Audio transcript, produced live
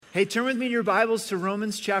Hey, turn with me in your Bibles to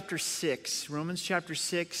Romans chapter 6. Romans chapter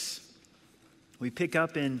 6, we pick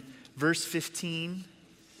up in verse 15.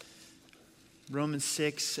 Romans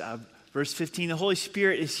 6, verse 15. The Holy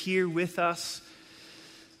Spirit is here with us.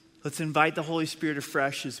 Let's invite the Holy Spirit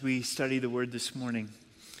afresh as we study the Word this morning.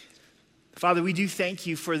 Father, we do thank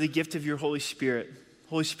you for the gift of your Holy Spirit.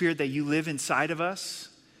 Holy Spirit, that you live inside of us.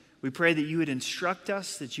 We pray that you would instruct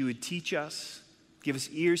us, that you would teach us, give us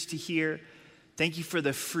ears to hear. Thank you for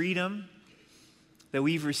the freedom that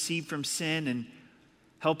we've received from sin and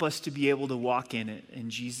help us to be able to walk in it. In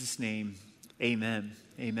Jesus' name, amen.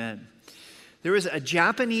 Amen. There was a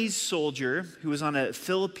Japanese soldier who was on a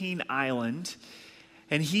Philippine island,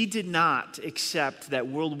 and he did not accept that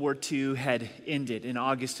World War II had ended in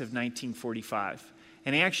August of 1945.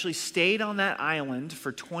 And he actually stayed on that island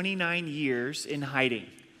for 29 years in hiding.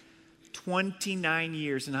 29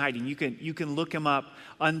 years in hiding. You can look him up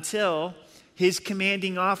until his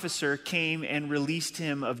commanding officer came and released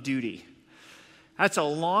him of duty. That's a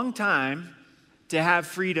long time to have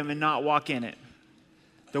freedom and not walk in it.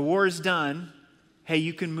 The war is done. Hey,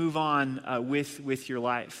 you can move on with your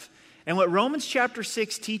life. And what Romans chapter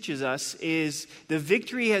 6 teaches us is the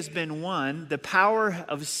victory has been won. The power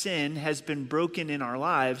of sin has been broken in our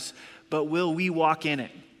lives, but will we walk in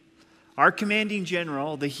it? Our commanding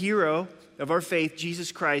general, the hero of our faith,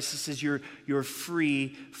 Jesus Christ, says you're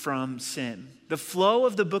free from sin. The flow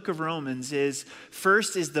of the book of Romans is,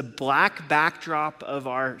 first is the black backdrop of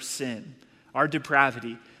our sin, our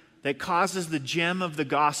depravity, that causes the gem of the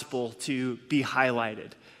gospel to be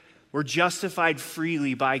highlighted. We're justified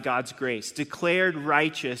freely by God's grace, declared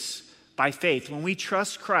righteous by faith. When we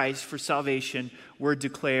trust Christ for salvation, we're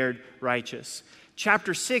declared righteous.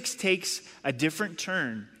 Chapter 6 takes a different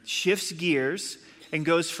turn, shifts gears, and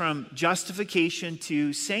goes from justification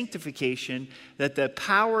to sanctification, that the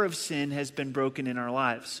power of sin has been broken in our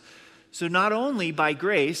lives. So not only by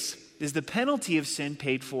grace is the penalty of sin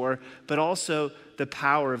paid for, but also the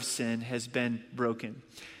power of sin has been broken.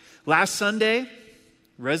 Last Sunday,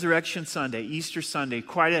 Resurrection Sunday, Easter Sunday,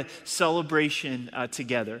 quite a celebration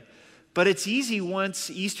together. But it's easy once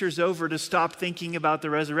Easter's over to stop thinking about the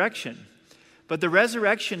resurrection. But the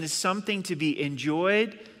resurrection is something to be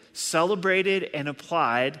enjoyed, celebrated, and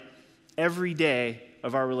applied every day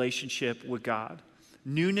of our relationship with God.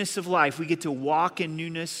 Newness of life. We get to walk in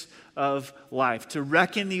newness of life, to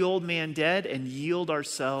reckon the old man dead and yield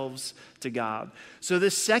ourselves to God. So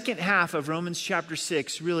the second half of Romans chapter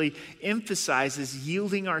 6 really emphasizes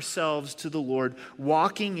yielding ourselves to the Lord,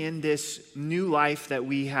 walking in this new life that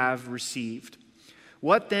we have received.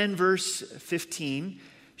 What then, verse 15,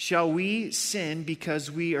 shall we sin because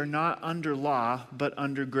we are not under law but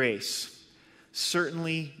under grace?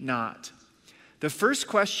 Certainly not. The first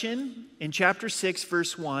question in chapter 6,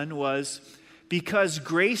 verse 1 was, because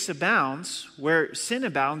grace abounds, where sin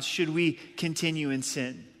abounds, should we continue in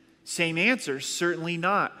sin? Same answer, certainly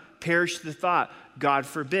not. Perish the thought, God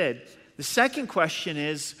forbid. The second question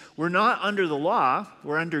is, we're not under the law,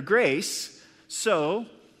 we're under grace, so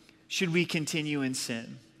should we continue in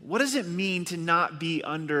sin? What does it mean to not be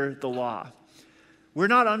under the law? We're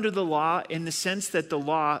not under the law in the sense that the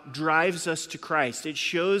law drives us to Christ. It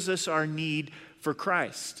shows us our need for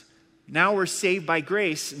Christ. Now we're saved by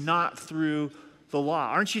grace, not through the law.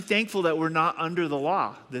 Aren't you thankful that we're not under the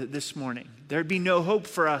law this morning? There'd be no hope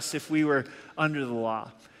for us if we were under the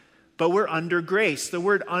law. But we're under grace. The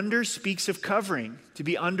word under speaks of covering, to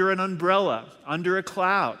be under an umbrella, under a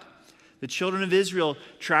cloud. The children of Israel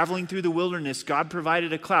traveling through the wilderness, God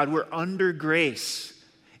provided a cloud. We're under grace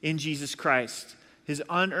in Jesus Christ, his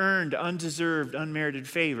unearned, undeserved, unmerited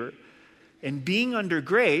favor. And being under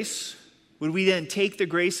grace, would we then take the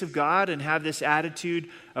grace of God and have this attitude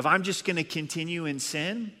of, I'm just going to continue in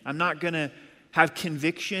sin? I'm not going to have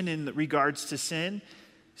conviction in regards to sin?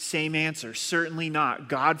 Same answer, certainly not.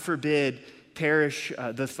 God forbid, perish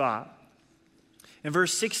the thought. In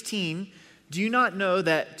verse 16, do you not know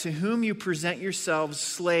that to whom you present yourselves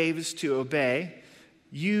slaves to obey,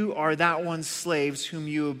 you are that one's slaves whom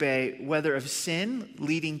you obey, whether of sin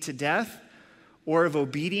leading to death or of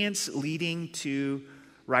obedience leading to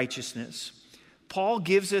righteousness? Paul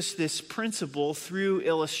gives us this principle through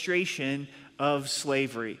illustration of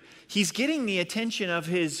slavery. He's getting the attention of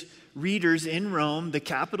his readers in Rome, the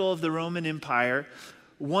capital of the Roman Empire.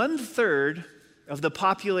 1/3 of the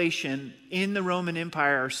population in the Roman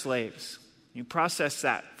Empire are slaves. You process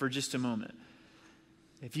that for just a moment.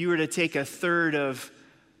 If you were to take 1/3 of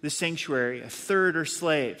the sanctuary, 1/3 are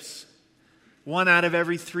slaves. 1 out of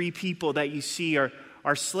every 3 people that you see are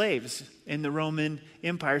are slaves in the Roman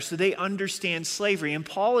Empire, so they understand slavery. And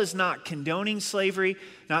Paul is not condoning slavery,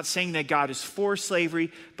 not saying that God is for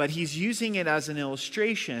slavery, but he's using it as an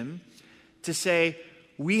illustration to say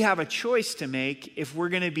we have a choice to make if we're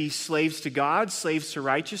going to be slaves to God, slaves to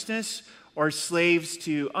righteousness, or slaves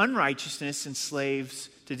to unrighteousness and slaves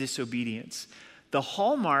to disobedience. The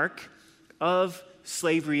hallmark of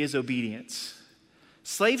slavery is obedience.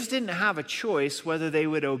 Slaves didn't have a choice whether they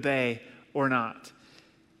would obey or not.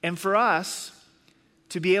 And for us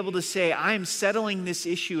to be able to say, I'm settling this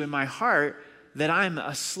issue in my heart that I'm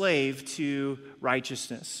a slave to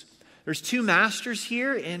righteousness. There's two masters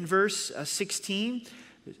here in verse 16.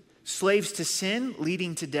 Slaves to sin,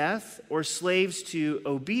 leading to death, or slaves to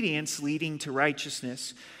obedience, leading to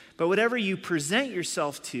righteousness. But whatever you present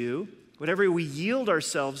yourself to, whatever we yield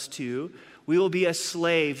ourselves to, we will be a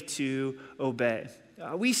slave to obey.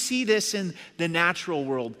 We see this in the natural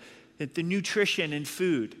world, the nutrition and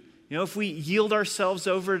food. You know, if we yield ourselves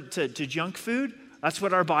over to junk food, that's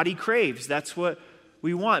what our body craves. That's what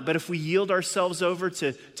we want. But if we yield ourselves over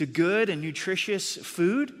to good and nutritious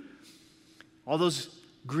food, all those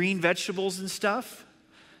green vegetables and stuff,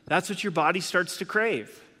 that's what your body starts to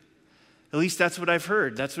crave. At least that's what I've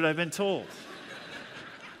heard. That's what I've been told.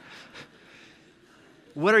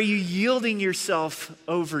 What are you yielding yourself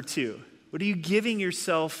over to? What are you giving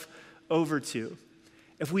yourself over to?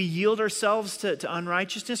 If we yield ourselves to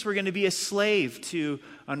unrighteousness, we're going to be a slave to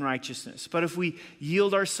unrighteousness. But if we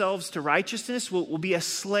yield ourselves to righteousness, we'll be a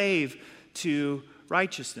slave to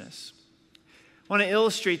righteousness. I want to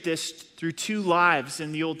illustrate this through two lives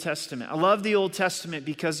in the Old Testament. I love the Old Testament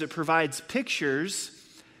because it provides pictures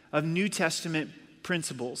of New Testament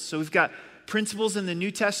principles. So we've got principles in the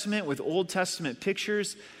New Testament with Old Testament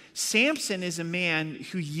pictures. Samson is a man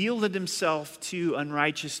who yielded himself to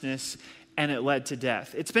unrighteousness and it led to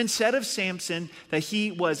death. It's been said of Samson that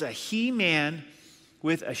he was a he-man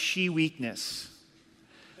with a she-weakness.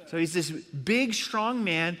 So he's this big, strong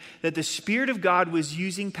man that the Spirit of God was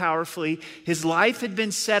using powerfully. His life had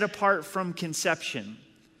been set apart from conception.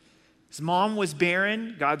 His mom was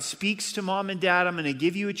barren. God speaks to mom and dad, I'm going to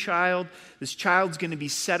give you a child. This child's going to be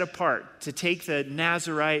set apart to take the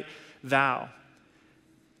Nazirite vow.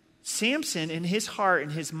 Samson, in his heart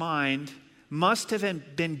and his mind, must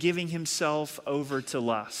have been giving himself over to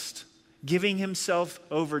lust, giving himself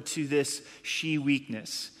over to this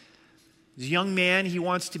she-weakness. As a young man, he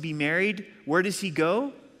wants to be married. Where does he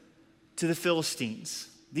go? To the Philistines.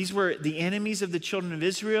 These were the enemies of the children of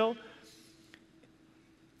Israel.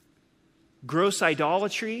 Gross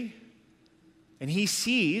idolatry. And he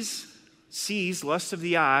sees lust of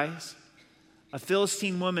the eyes, a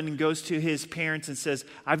Philistine woman, and goes to his parents and says,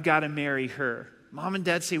 I've got to marry her. Mom and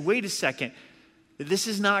dad say, wait a second. This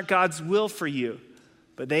is not God's will for you.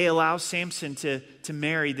 But they allow Samson to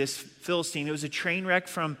marry this Philistine. It was a train wreck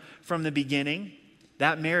from the beginning.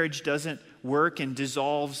 That marriage doesn't work and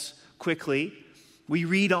dissolves quickly. We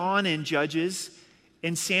read on in Judges,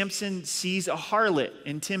 and Samson sees a harlot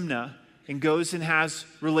in Timnah and goes and has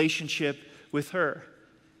relationship with her.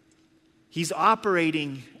 He's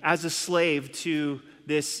operating as a slave to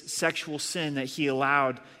this sexual sin that he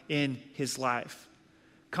allowed in his life.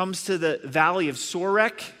 Comes to the valley of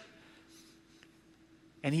Sorek,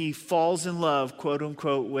 and he falls in love, quote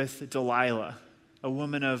unquote, with Delilah, a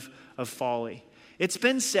woman of folly. It's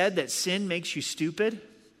been said that sin makes you stupid,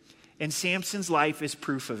 and Samson's life is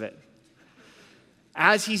proof of it.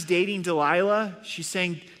 As he's dating Delilah, she's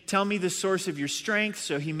saying, tell me the source of your strength.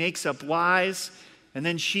 So he makes up lies, and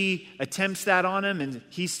then she attempts that on him, and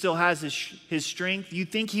he still has his strength.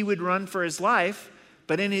 You'd think he would run for his life,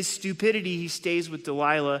 but in his stupidity, he stays with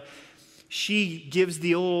Delilah. She gives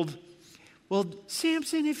the old, well,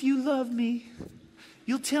 Samson, if you love me,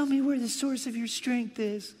 you'll tell me where the source of your strength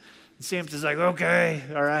is. And Samson's like, okay,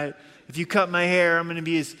 all right. If you cut my hair, I'm going to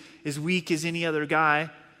be as weak as any other guy.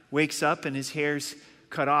 Wakes up and his hair's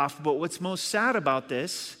cut off. But what's most sad about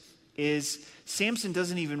this is Samson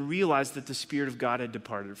doesn't even realize that the Spirit of God had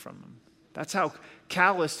departed from him. That's how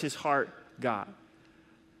calloused his heart got.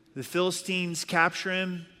 The Philistines capture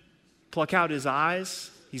him, pluck out his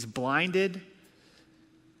eyes. He's blinded.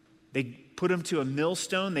 They put him to a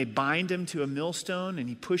millstone. They bind him to a millstone, and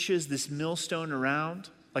he pushes this millstone around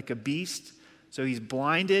like a beast. So he's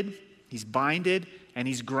blinded, he's binded, and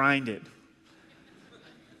he's grinded.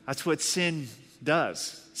 That's what sin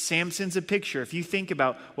does. Samson's a picture. If you think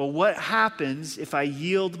about, well, what happens if I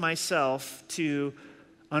yield myself to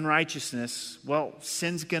unrighteousness? Well,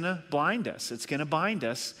 sin's going to blind us. It's going to bind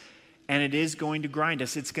us, and it is going to grind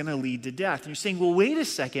us. It's going to lead to death. And you're saying, well, wait a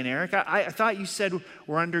second, Eric. I thought you said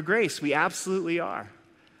we're under grace. We absolutely are.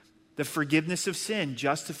 the forgiveness of sin,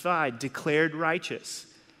 justified, declared righteous.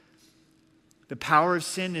 The power of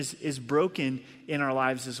sin is broken in our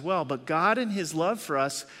lives as well. But God, in his love for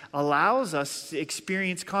us, allows us to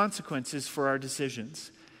experience consequences for our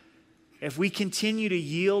decisions. If we continue to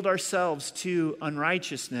yield ourselves to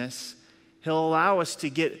unrighteousness, he'll allow us to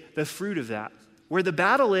get the fruit of that. Where the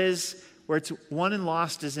battle is, where it's won and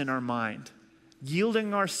lost, is in our mind.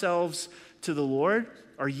 Yielding ourselves to the Lord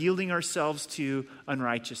or yielding ourselves to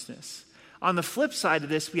unrighteousness. On the flip side of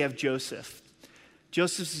this, we have Joseph.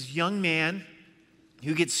 Joseph's this young man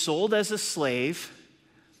who gets sold as a slave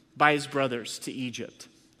by his brothers to Egypt.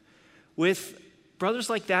 With brothers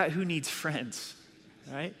like that, who needs friends,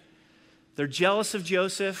 right? They're jealous of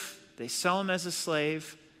Joseph. They sell him as a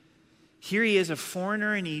slave. Here he is, a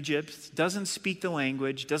foreigner in Egypt, doesn't speak the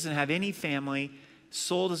language, doesn't have any family,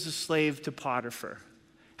 sold as a slave to Potiphar.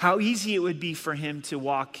 How easy it would be for him to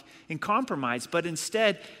walk in compromise, but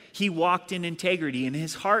instead he walked in integrity. In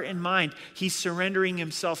his heart and mind, he's surrendering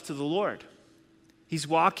himself to the Lord. He's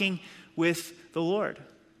walking with the Lord.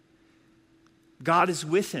 God is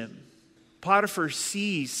with him. Potiphar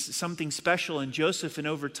sees something special in Joseph, and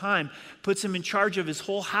over time puts him in charge of his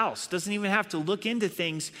whole house. Doesn't even have to look into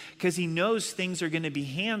things because he knows things are going to be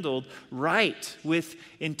handled right with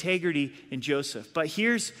integrity in Joseph. But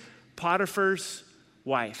here's Potiphar's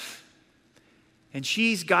wife, and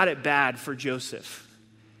she's got it bad for Joseph.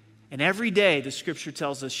 And every day, the scripture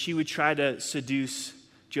tells us, she would try to seduce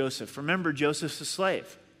Joseph. Remember, Joseph's a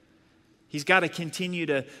slave. He's got to continue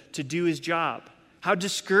to do his job. How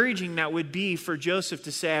discouraging that would be for Joseph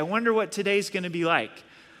to say, I wonder what today's going to be like.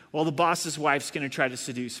 Well, the boss's wife's going to try to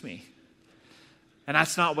seduce me. And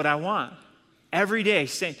that's not what I want. Every day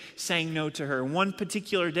saying no to her. One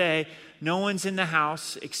particular day, no one's in the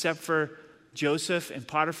house except for Joseph and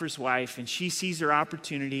Potiphar's wife, and she sees her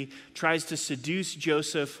opportunity, tries to seduce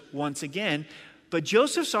Joseph once again. But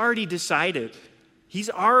Joseph's already decided. He's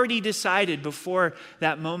already decided before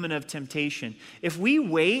that moment of temptation. If we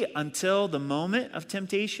wait until the moment of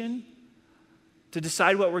temptation to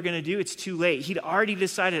decide what we're going to do, it's too late. He'd already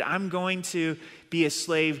decided, I'm going to be a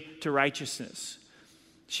slave to righteousness.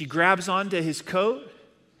 She grabs onto his coat,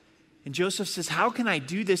 and Joseph says, how can I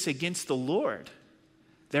do this against the Lord?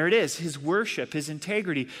 There it is, his worship, his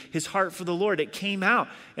integrity, his heart for the Lord. It came out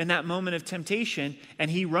in that moment of temptation, and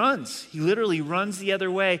he runs. He literally runs the other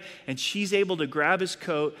way, and she's able to grab his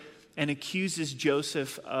coat and accuses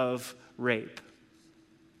Joseph of rape.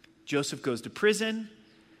 Joseph goes to prison.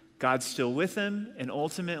 God's still with him, and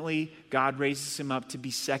ultimately, God raises him up to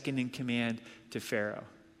be second in command to Pharaoh.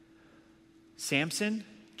 Samson,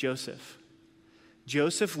 Joseph.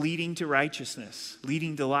 Joseph leading to righteousness,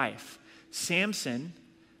 leading to life. Samson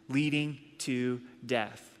leading to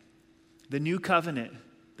death. The new covenant,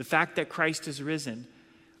 the fact that Christ has risen,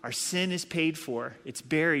 our sin is paid for, it's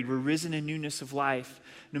buried, we're risen in newness of life.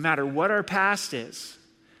 No matter what our past is,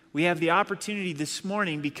 we have the opportunity this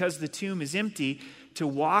morning, because the tomb is empty, to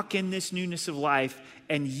walk in this newness of life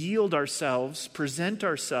and yield ourselves, present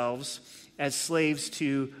ourselves as slaves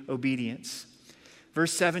to obedience.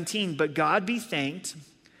 Verse 17, but God be thanked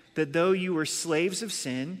that though you were slaves of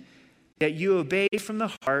sin, that you obeyed from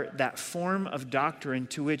the heart that form of doctrine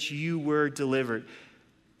to which you were delivered.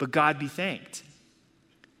 But God be thanked.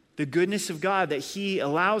 The goodness of God that he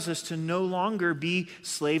allows us to no longer be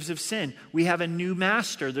slaves of sin. We have a new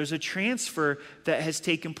master. There's a transfer that has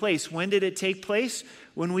taken place. When did it take place?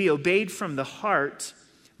 When we obeyed from the heart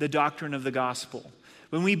the doctrine of the gospel.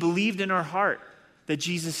 When we believed in our heart that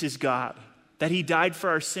Jesus is God, that he died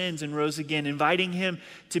for our sins and rose again, inviting him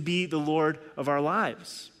to be the Lord of our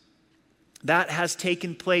lives. That has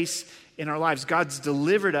taken place in our lives. God's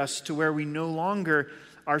delivered us to where we no longer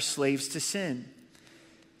are slaves to sin.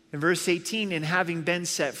 In verse 18, and having been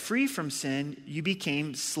set free from sin, you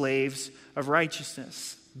became slaves of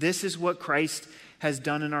righteousness. This is what Christ has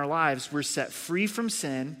done in our lives. We're set free from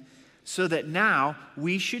sin so that now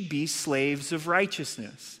we should be slaves of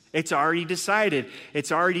righteousness. It's already decided.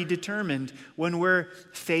 It's already determined. When we're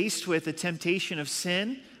faced with the temptation of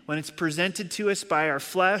sin, when it's presented to us by our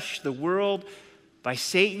flesh, the world, by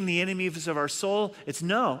Satan, the enemy of our soul, it's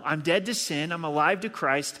no, I'm dead to sin, I'm alive to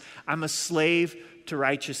Christ, I'm a slave to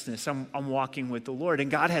righteousness, I'm walking with the Lord.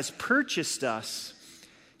 And God has purchased us.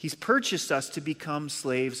 He's purchased us to become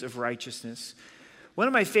slaves of righteousness. One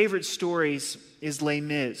of my favorite stories is Les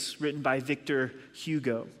Mis, written by Victor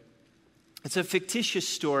Hugo. It's a fictitious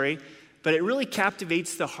story, but it really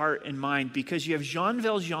captivates the heart and mind because you have Jean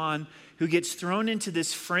Valjean, who gets thrown into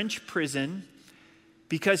this French prison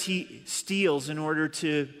because he steals in order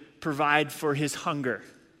to provide for his hunger.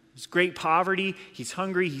 There's great poverty, he's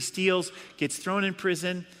hungry, he steals, gets thrown in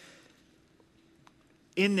prison.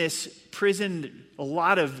 in this prison a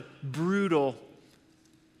lot of brutal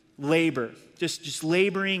labor, just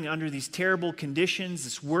laboring under these terrible conditions,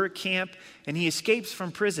 this work camp, and he escapes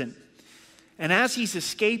from prison. And as he's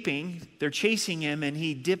escaping, they're chasing him, and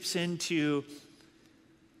he dips into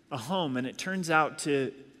a home, and it turns out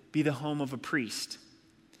to be the home of a priest.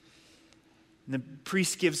 And the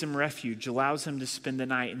priest gives him refuge, allows him to spend the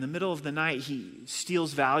night. In the middle of the night, he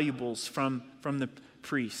steals valuables from the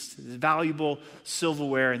priest, valuable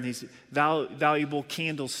silverware and these valuable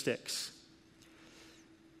candlesticks.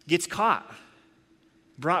 Gets caught,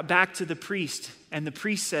 brought back to the priest, and the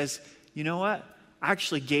priest says, you know what? I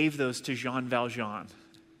actually gave those to Jean Valjean.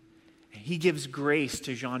 He gives grace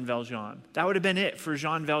to Jean Valjean. That would have been it for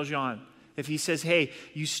Jean Valjean if he says, hey,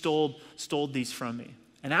 you stole these from me.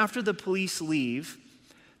 And after the police leave,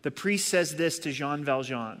 the priest says this to Jean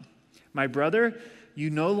Valjean, my brother, you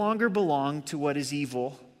no longer belong to what is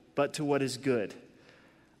evil, but to what is good.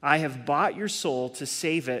 I have bought your soul to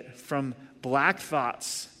save it from black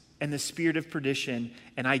thoughts and the spirit of perdition,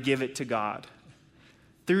 and I give it to God.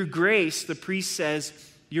 Through grace, the priest says,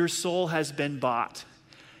 your soul has been bought.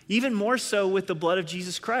 Even more so with the blood of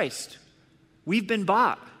Jesus Christ. We've been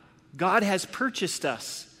bought. God has purchased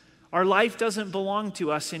us. Our life doesn't belong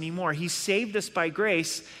to us anymore. He saved us by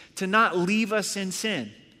grace to not leave us in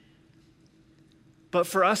sin, but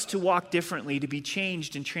for us to walk differently, to be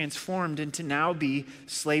changed and transformed, and to now be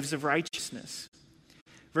slaves of righteousness.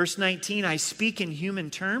 Verse 19, I speak in human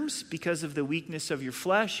terms because of the weakness of your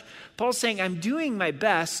flesh. Paul's saying, I'm doing my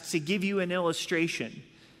best to give you an illustration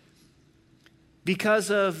because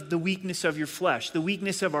of the weakness of your flesh, the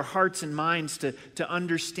weakness of our hearts and minds to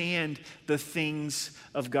understand the things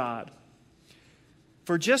of God.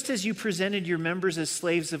 For just as you presented your members as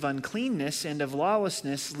slaves of uncleanness and of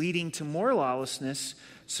lawlessness, leading to more lawlessness,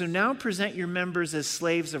 so now present your members as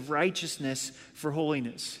slaves of righteousness for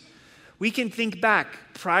holiness. We can think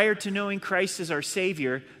back, prior to knowing Christ as our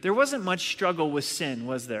Savior, there wasn't much struggle with sin,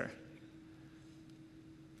 was there?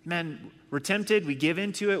 Man, we're tempted, we give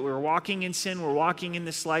into it, we're walking in sin, we're walking in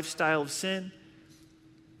this lifestyle of sin.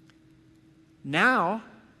 Now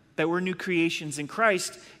that we're new creations in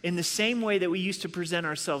Christ, in the same way that we used to present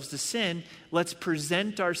ourselves to sin, let's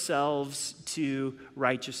present ourselves to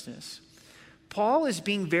righteousness. Paul is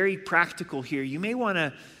being very practical here. You may want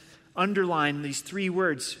to underline these three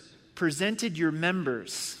words, presented your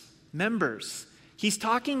members. Members. He's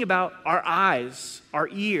talking about our eyes, our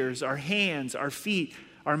ears, our hands, our feet,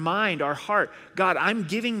 our mind, our heart. God, I'm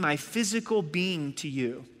giving my physical being to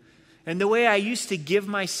you. And the way I used to give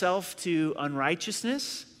myself to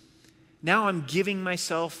unrighteousness, now I'm giving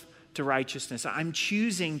myself to righteousness. I'm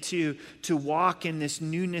choosing to walk in this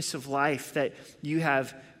newness of life that you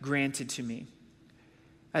have granted to me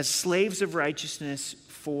as slaves of righteousness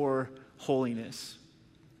for holiness.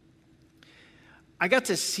 I got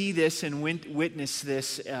to see this and witness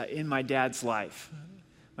this in my dad's life.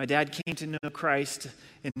 My dad came to know Christ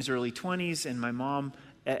in his early 20s, and my mom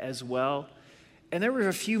as well. And there were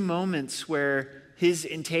a few moments where his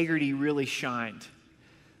integrity really shined.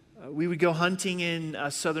 We would go hunting in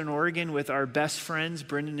Southern Oregon with our best friends,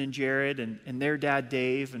 Brendan and Jared, and their dad,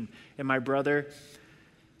 Dave, and my brother.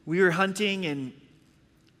 We were hunting and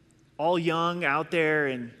all young out there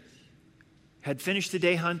and had finished the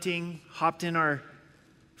day hunting, hopped in our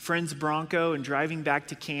friend's Bronco and driving back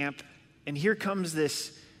to camp. And here comes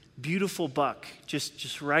this beautiful buck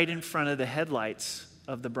just right in front of the headlights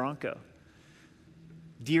of the Bronco.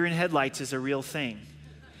 Deer in headlights is a real thing.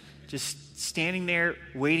 Just standing there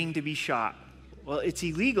waiting to be shot. Well, it's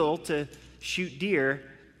illegal to shoot deer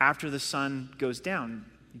after the sun goes down.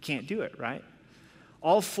 You can't do it, right?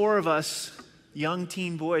 All four of us young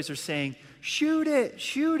teen boys are saying, shoot it,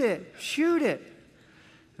 shoot it, shoot it.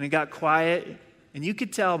 And it got quiet, and you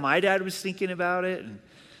could tell my dad was thinking about it, and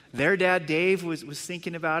their dad, Dave, was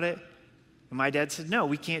thinking about it. And my dad said, no,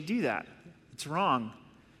 we can't do that. It's wrong.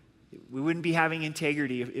 We wouldn't be having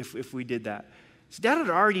integrity if we did that. So Dad had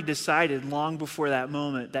already decided long before that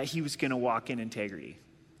moment that he was going to walk in integrity.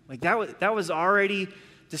 Like that was already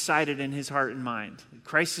decided in his heart and mind.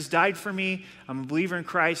 Christ has died for me. I'm a believer in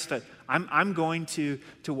Christ. I'm going to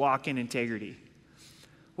walk in integrity.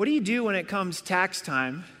 What do you do when it comes tax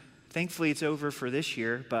time? Thankfully, it's over for this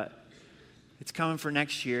year, but it's coming for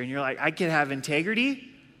next year. And you're like, I could have integrity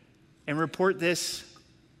and report this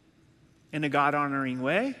in a God-honoring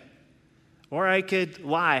way, or I could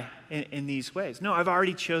lie in these ways. No, I've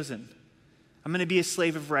already chosen. I'm going to be a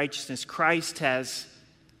slave of righteousness. Christ has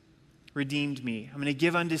redeemed me. I'm going to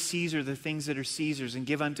give unto Caesar the things that are Caesar's and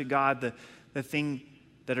give unto God the thing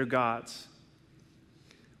that are God's.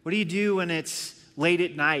 What do you do when it's late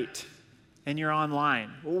at night and you're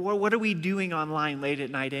online. Well, what are we doing online late at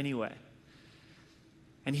night anyway?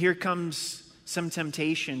 And here comes some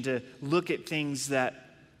temptation to look at things that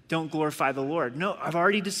don't glorify the Lord. No, I've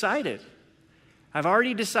already decided.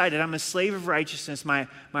 I'm a slave of righteousness. My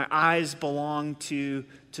eyes belong to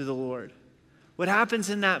the Lord. What happens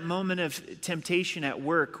in that moment of temptation at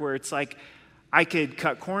work where it's like, I could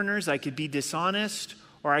cut corners, I could be dishonest,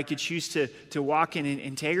 or I could choose to walk in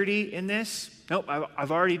integrity in this? Nope,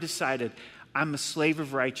 I've already decided. I'm a slave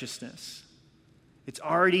of righteousness. It's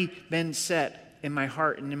already been set in my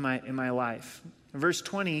heart and in my life. In verse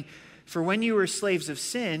 20, for when you were slaves of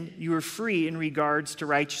sin, you were free in regards to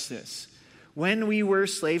righteousness. When we were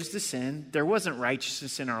slaves to sin, there wasn't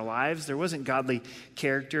righteousness in our lives. There wasn't godly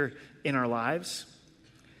character in our lives.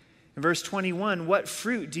 In verse 21, what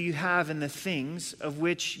fruit do you have in the things of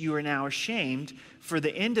which you are now ashamed? For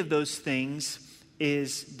the end of those things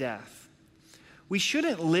is death. We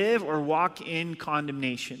shouldn't live or walk in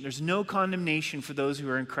condemnation. There's no condemnation for those who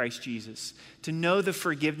are in Christ Jesus, to know the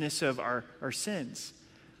forgiveness of our sins.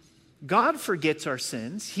 God forgets our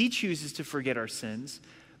sins. He chooses to forget our sins.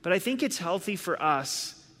 But I think it's healthy for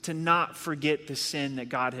us to not forget the sin that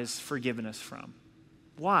God has forgiven us from.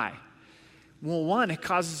 Why? Well, one, it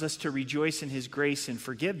causes us to rejoice in his grace and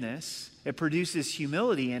forgiveness. It produces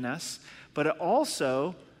humility in us, but it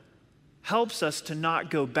also helps us to not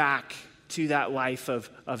go back to that life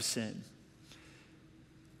of sin.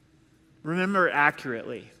 Remember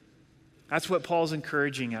accurately. That's what Paul's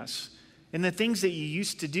encouraging us. And the things that you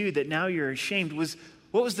used to do that now you're ashamed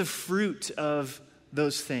what was the fruit of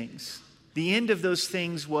those things? The end of those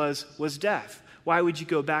things was death. Why would you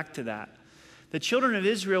go back to that? The children of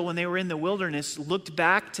Israel, when they were in the wilderness, looked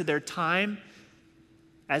back to their time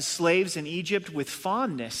as slaves in Egypt with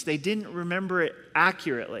fondness. They didn't remember it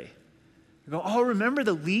accurately. They go, oh, remember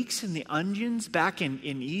the leeks and the onions back in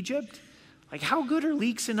Egypt? Like, how good are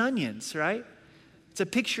leeks and onions, right? It's a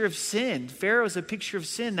picture of sin. Pharaoh's a picture of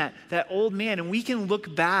sin, that old man. And we can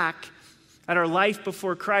look back at our life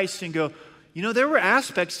before Christ and go, there were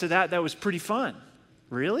aspects to that was pretty fun.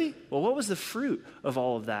 Really? Well, what was the fruit of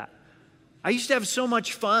all of that? I used to have so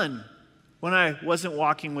much fun when I wasn't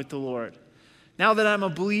walking with the Lord. Now that I'm a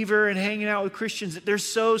believer and hanging out with Christians, they're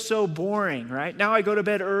so boring, right? Now I go to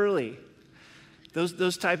bed early.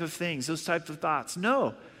 Those type of things, those type of thoughts.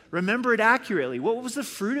 No, remember it accurately. What was the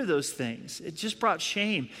fruit of those things? It just brought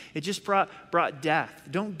shame. It just brought death.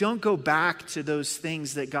 Don't go back to those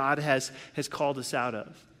things that God has called us out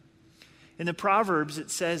of. In the Proverbs, it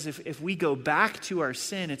says if we go back to our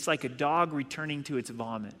sin, it's like a dog returning to its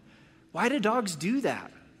vomit. Why do dogs do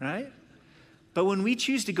that, right? But when we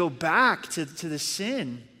choose to go back to the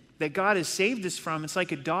sin that God has saved us from, it's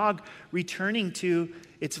like a dog returning to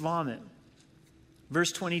its vomit.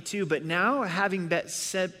 Verse 22, but now having been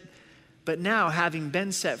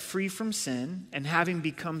set free from sin and having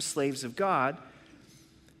become slaves of God,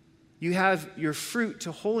 you have your fruit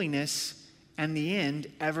to holiness and the end,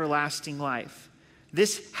 everlasting life.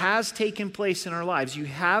 This has taken place in our lives. You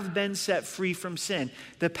have been set free from sin.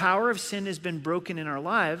 The power of sin has been broken in our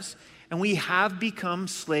lives, and we have become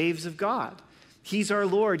slaves of God. He's our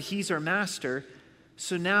Lord. He's our master.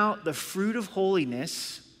 So now the fruit of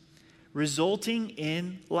holiness resulting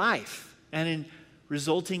in life and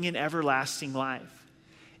resulting in everlasting life.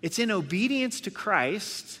 It's in obedience to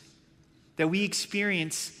Christ that we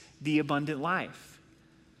experience the abundant life.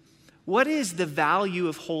 What is the value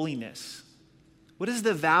of holiness? What is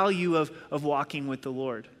the value of walking with the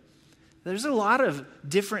Lord? There's a lot of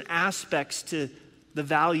different aspects to the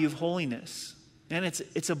value of holiness. And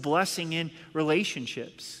it's a blessing in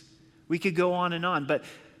relationships. We could go on and on. But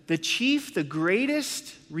the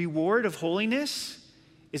greatest reward of holiness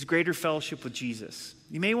is greater fellowship with Jesus.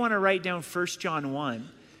 You may want to write down 1 John 1,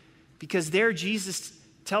 because there Jesus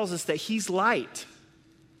tells us that he's light.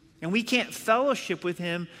 And we can't fellowship with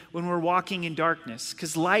him when we're walking in darkness,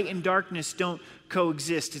 because light and darkness don't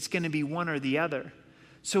coexist. It's going to be one or the other.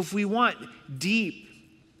 So if we want deep,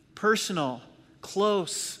 personal,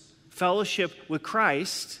 close fellowship with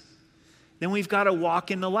Christ, then we've got to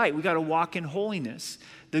walk in the light. We've got to walk in holiness.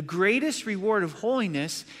 The greatest reward of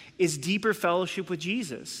holiness is deeper fellowship with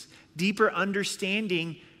Jesus, deeper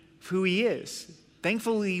understanding of who he is.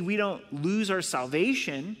 Thankfully, we don't lose our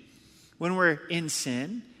salvation when we're in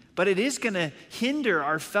sin, but it is going to hinder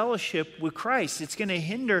our fellowship with Christ. It's going to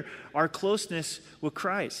hinder our closeness with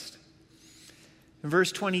Christ. In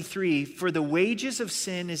verse 23, for the wages of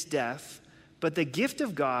sin is death, but the gift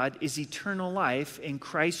of God is eternal life in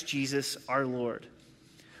Christ Jesus our Lord.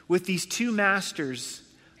 With these two masters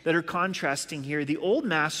that are contrasting here, the old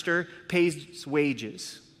master pays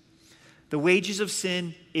wages. The wages of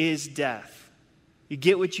sin is death. You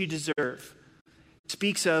get what you deserve. It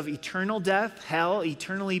speaks of eternal death, hell,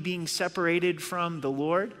 eternally being separated from the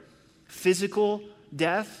Lord, physical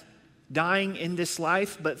death, dying in this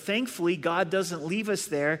life. But thankfully, God doesn't leave us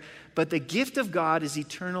there. But the gift of God is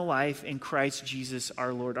eternal life in Christ Jesus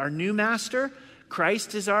our Lord. Our new master,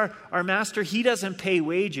 Christ is our master. He doesn't pay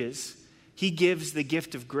wages. He gives the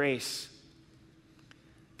gift of grace,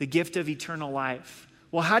 the gift of eternal life.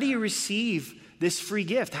 Well, how do you receive this free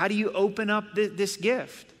gift? How do you open up this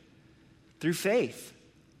gift? Through faith.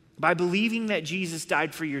 By believing that Jesus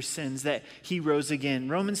died for your sins, that he rose again.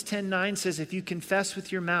 Romans 10:9 says, if you confess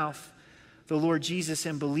with your mouth the Lord Jesus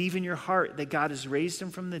and believe in your heart that God has raised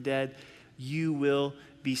him from the dead, you will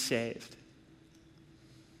be saved.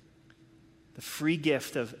 The free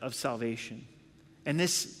gift of salvation. And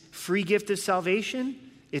this free gift of salvation,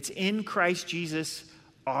 it's in Christ Jesus,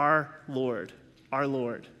 our Lord. Our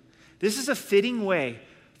Lord. This is a fitting way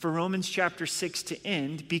for Romans chapter 6 to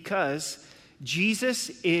end because Jesus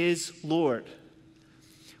is Lord.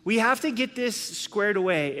 We have to get this squared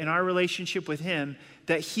away in our relationship with him,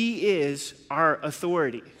 that he is our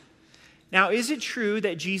authority. Now, is it true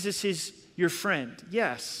that Jesus is your friend?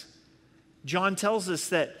 Yes. John tells us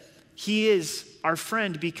that he is our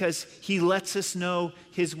friend because he lets us know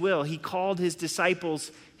his will. He called his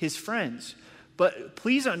disciples his friends. But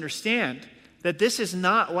please understand that this is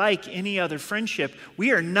not like any other friendship.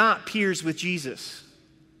 We are not peers with Jesus.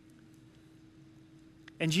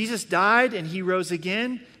 And Jesus died and he rose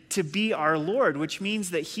again to be our Lord, which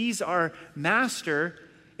means that he's our master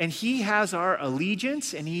and he has our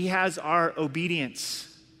allegiance and he has our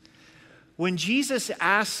obedience. When Jesus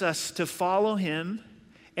asks us to follow him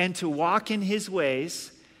and to walk in his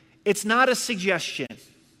ways, it's not a suggestion.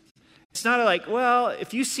 It's not like, well,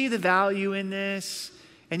 if you see the value in this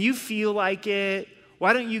and you feel like it,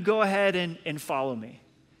 why don't you go ahead and follow me?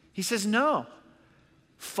 He says, no,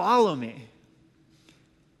 follow me.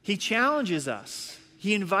 He challenges us.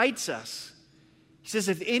 He invites us. He says,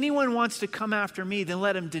 if anyone wants to come after me, then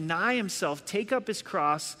let him deny himself, take up his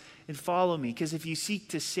cross, and follow me. Because if you seek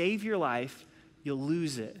to save your life, you'll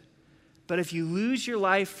lose it. But if you lose your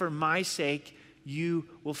life for my sake, you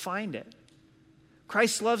will find it.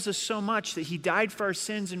 Christ loves us so much that he died for our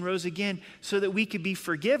sins and rose again so that we could be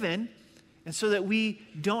forgiven and so that we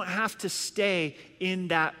don't have to stay in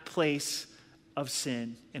that place of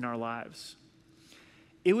sin in our lives.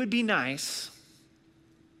 It would be nice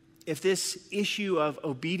if this issue of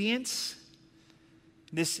obedience,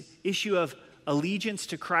 this issue of allegiance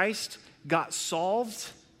to Christ got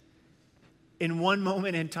solved in one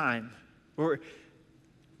moment in time. Or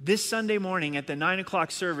this Sunday morning at the 9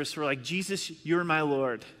 o'clock service, we're like, Jesus, you're my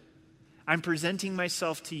Lord. I'm presenting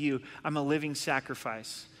myself to you. I'm a living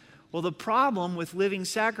sacrifice. Well, the problem with living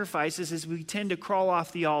sacrifices is we tend to crawl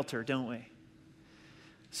off the altar, don't we?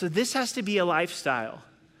 So this has to be a lifestyle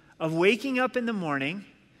of waking up in the morning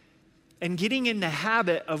and getting in the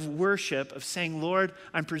habit of worship, of saying, Lord,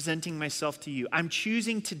 I'm presenting myself to you. I'm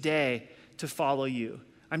choosing today to follow you.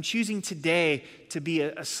 I'm choosing today to be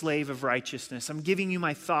a slave of righteousness. I'm giving you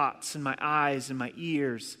my thoughts and my eyes and my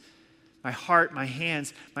ears, my heart, my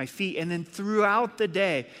hands, my feet. And then throughout the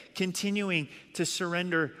day, continuing to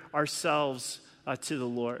surrender ourselves to the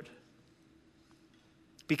Lord.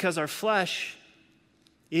 Because our flesh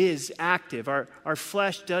is active. Our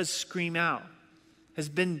flesh does scream out, has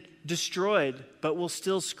been destroyed, but will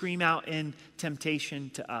still scream out in temptation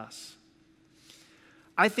to us.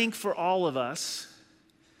 I think for all of us,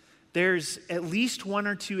 there's at least one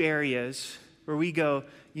or two areas where we go,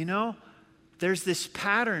 you know, there's this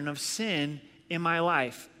pattern of sin in my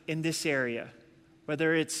life in this area,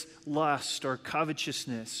 whether it's lust or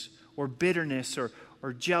covetousness or bitterness or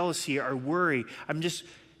jealousy or worry.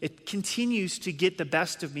 It continues to get the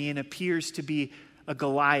best of me and appears to be a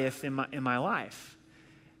Goliath in my life.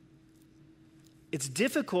 It's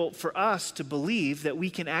difficult for us to believe that we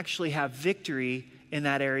can actually have victory in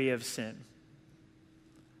that area of sin.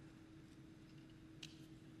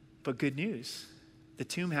 But good news, the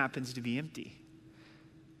tomb happens to be empty.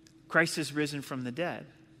 Christ has risen from the dead.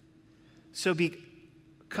 So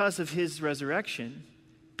because of his resurrection,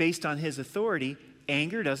 based on his authority,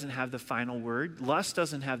 anger doesn't have the final word. Lust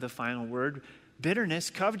doesn't have the final word.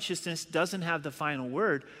 Bitterness, covetousness doesn't have the final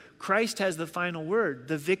word. Christ has the final word.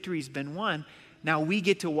 The victory's been won. Now we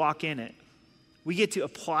get to walk in it. We get to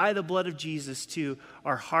apply the blood of Jesus to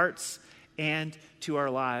our hearts and to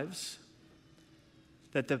our lives.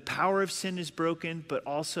 That the power of sin is broken, but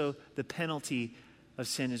also the penalty of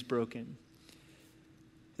sin is broken.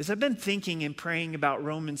 As I've been thinking and praying about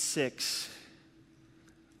Romans 6,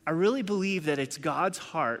 I really believe that it's God's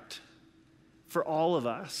heart for all of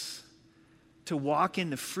us to walk in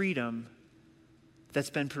the freedom that's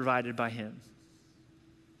been provided by him.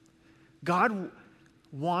 God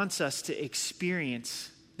wants us to experience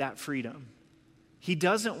that freedom. He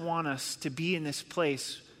doesn't want us to be in this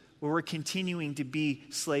place where we're continuing to be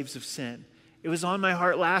slaves of sin. It was on my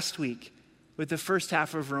heart last week with the first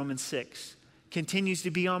half of Romans 6. Continues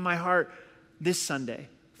to be on my heart this Sunday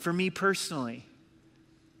for me personally.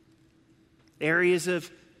 Areas of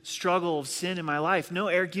struggle, of sin in my life. No,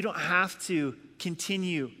 Eric, you don't have to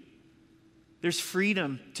continue. There's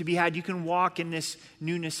freedom to be had. You can walk in this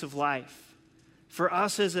newness of life. For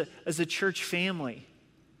us as a church family,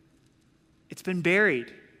 it's been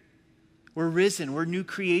buried. We're risen. We're new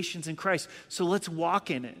creations in Christ. So let's walk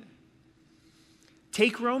in it.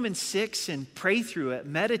 Take Romans 6 and pray through it.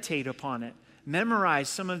 Meditate upon it. Memorize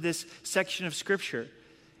some of this section of Scripture.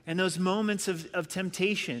 And those moments of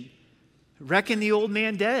temptation, reckon the old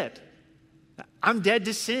man dead. I'm dead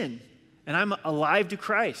to sin, and I'm alive to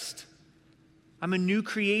Christ. I'm a new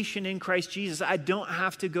creation in Christ Jesus. I don't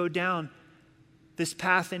have to go down this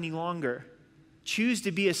path any longer. Choose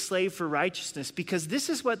to be a slave for righteousness, because this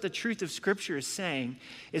is what the truth of Scripture is saying,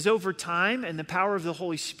 is over time and the power of the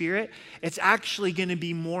Holy Spirit, it's actually going to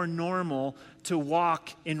be more normal to walk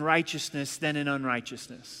in righteousness than in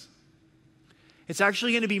unrighteousness. It's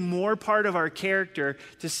actually going to be more part of our character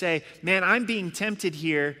to say, man, I'm being tempted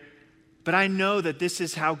here, but I know that this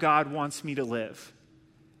is how God wants me to live.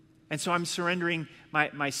 And so I'm surrendering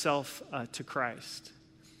myself to Christ.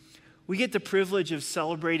 We get the privilege of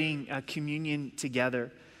celebrating communion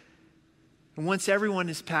together. And once everyone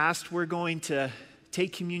is passed, we're going to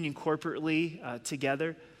take communion corporately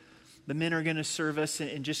together. The men are going to serve us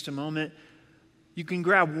in just a moment. You can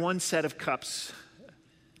grab one set of cups.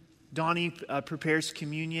 Donnie prepares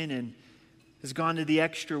communion and has gone to the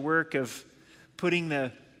extra work of putting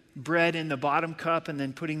the bread in the bottom cup and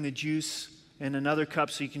then putting the juice in another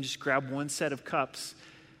cup, so you can just grab one set of cups.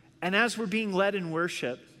 And as we're being led in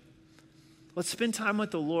worship, let's spend time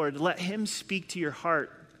with the Lord. Let him speak to your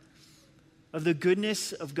heart of the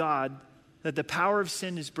goodness of God, that the power of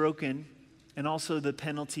sin is broken, and also the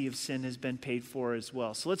penalty of sin has been paid for as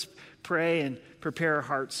well. So let's pray and prepare our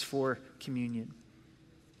hearts for communion.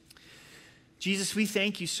 Jesus, we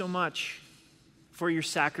thank you so much for your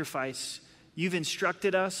sacrifice. You've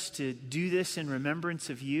instructed us to do this in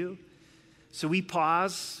remembrance of you. So we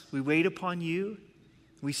pause, we wait upon you,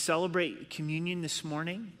 we celebrate communion this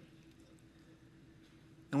morning,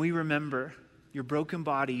 and we remember your broken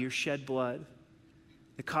body, your shed blood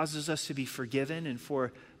that causes us to be forgiven and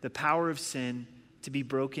for the power of sin to be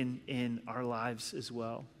broken in our lives as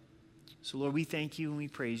well. So Lord, we thank you and we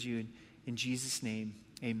praise you. In Jesus' name,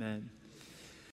 amen.